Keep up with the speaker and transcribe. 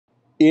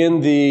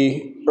In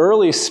the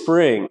early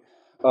spring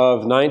of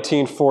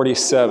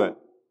 1947,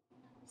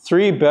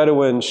 3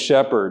 Bedouin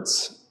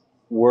shepherds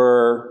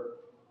were,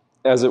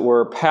 as it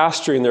were,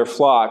 pasturing their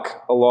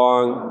flock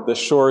along the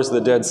shores of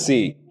the Dead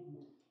Sea.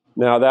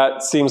 Now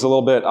that seems a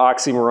little bit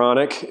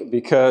oxymoronic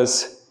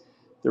because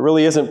there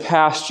really isn't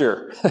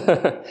pasture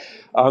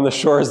on the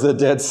shores of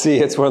the Dead Sea.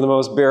 It's one of the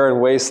most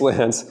barren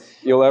wastelands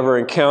you'll ever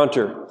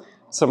encounter.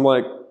 Something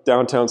like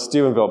downtown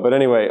Steubenville. But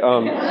anyway,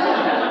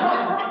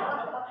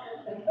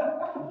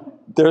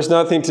 there's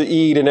nothing to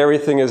eat and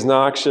everything is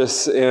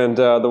noxious and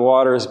the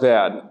water is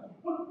bad.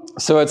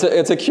 So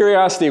it's a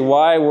curiosity,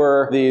 why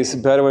were these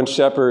Bedouin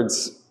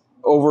shepherds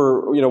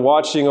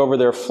watching over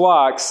their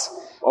flocks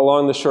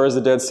along the shores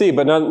of the Dead Sea?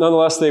 But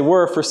nonetheless, they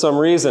were for some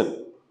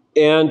reason.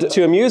 And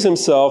to amuse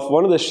himself,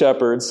 one of the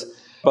shepherds,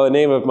 by the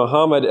name of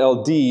Muhammad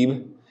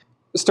el-Deeb,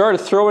 started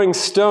throwing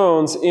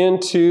stones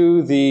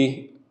into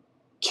the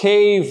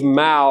cave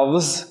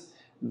mouths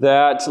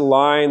that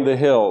line the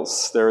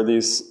hills. There are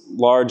these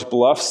large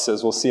bluffs,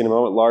 as we'll see in a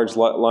moment, large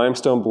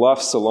limestone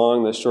bluffs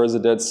along the shores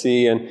of the Dead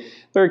Sea, and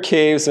there are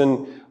caves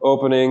and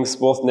openings,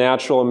 both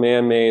natural and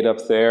man-made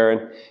up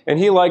there. And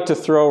he liked to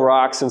throw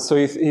rocks, and so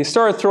he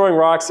started throwing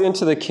rocks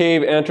into the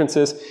cave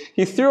entrances.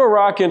 He threw a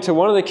rock into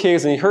one of the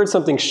caves, and he heard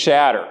something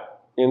shatter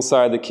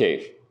inside the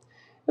cave.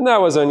 And that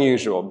was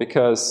unusual,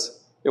 because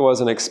it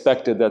wasn't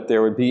expected that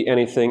there would be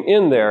anything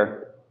in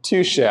there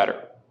to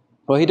shatter.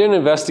 Well, he didn't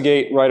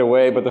investigate right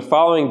away, but the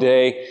following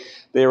day,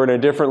 they were in a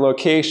different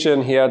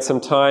location. He had some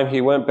time.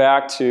 He went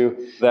back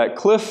to that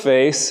cliff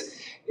face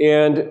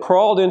and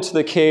crawled into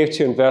the cave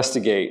to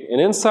investigate. And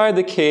inside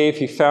the cave,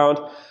 he found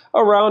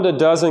around a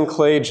dozen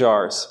clay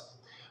jars.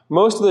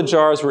 Most of the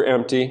jars were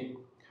empty.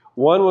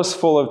 One was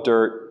full of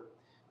dirt.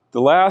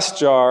 The last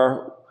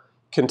jar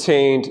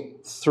contained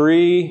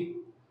 3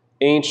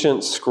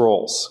 ancient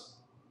scrolls.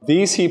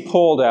 These he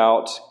pulled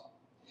out,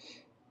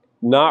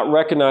 not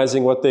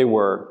recognizing what they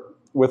were.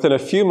 Within a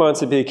few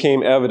months, it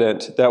became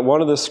evident that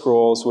one of the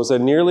scrolls was a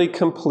nearly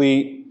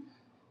complete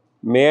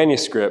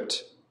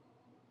manuscript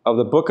of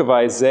the book of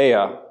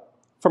Isaiah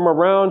from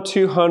around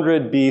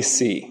 200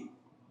 BC.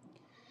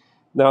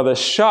 Now, the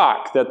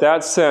shock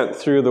that sent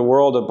through the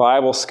world of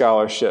Bible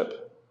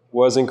scholarship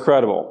was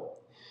incredible,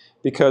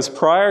 because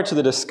prior to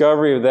the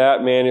discovery of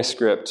that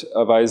manuscript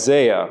of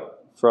Isaiah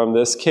from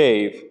this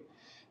cave,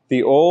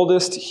 the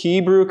oldest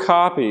Hebrew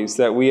copies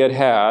that we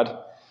had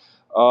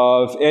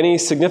of any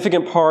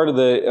significant part of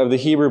the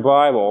Hebrew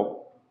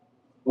Bible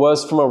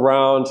was from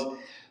around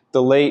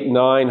the late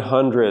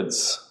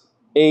 900s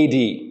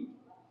AD.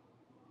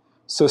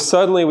 So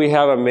suddenly we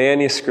have a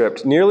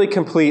manuscript, nearly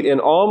complete in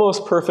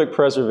almost perfect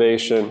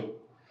preservation,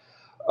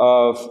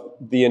 of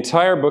the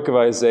entire book of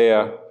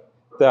Isaiah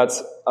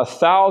that's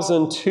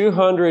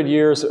 1,200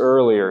 years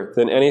earlier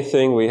than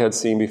anything we had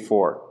seen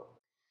before.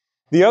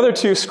 The other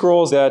 2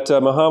 scrolls that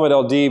Muhammad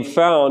el-Deeb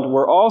found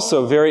were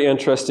also very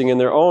interesting in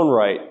their own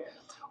right.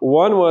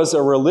 One was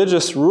a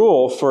religious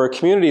rule for a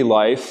community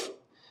life,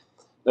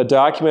 a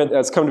document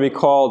that's come to be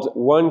called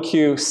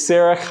 1Q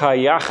Serach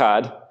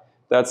HaYachad.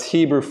 That's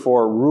Hebrew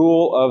for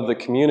rule of the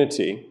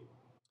community.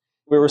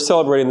 We were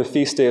celebrating the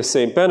feast day of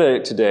St.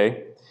 Benedict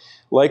today.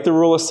 Like the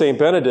rule of St.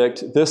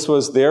 Benedict, this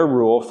was their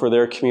rule for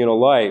their communal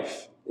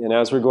life. And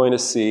as we're going to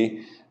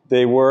see,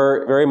 they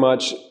were very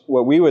much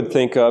what we would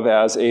think of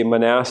as a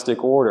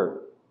monastic order.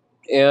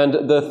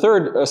 And the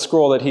third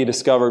scroll that he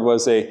discovered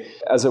was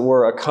as it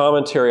were, a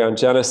commentary on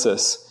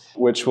Genesis,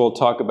 which we'll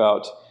talk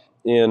about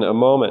in a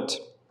moment.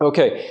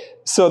 Okay,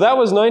 so that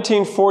was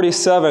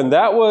 1947.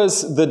 That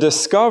was the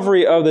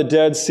discovery of the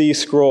Dead Sea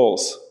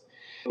Scrolls.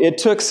 It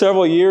took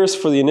several years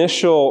for the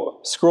initial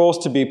scrolls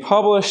to be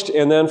published,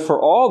 and then for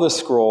all the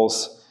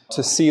scrolls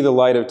to see the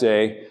light of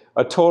day,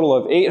 a total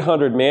of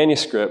 800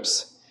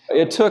 manuscripts.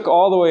 It took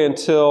all the way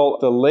until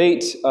the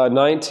late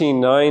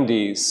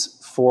 1990s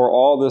for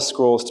all the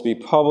scrolls to be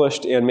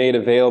published and made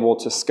available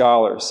to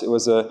scholars. It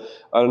was an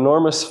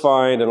enormous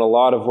find, and a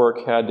lot of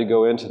work had to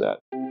go into that.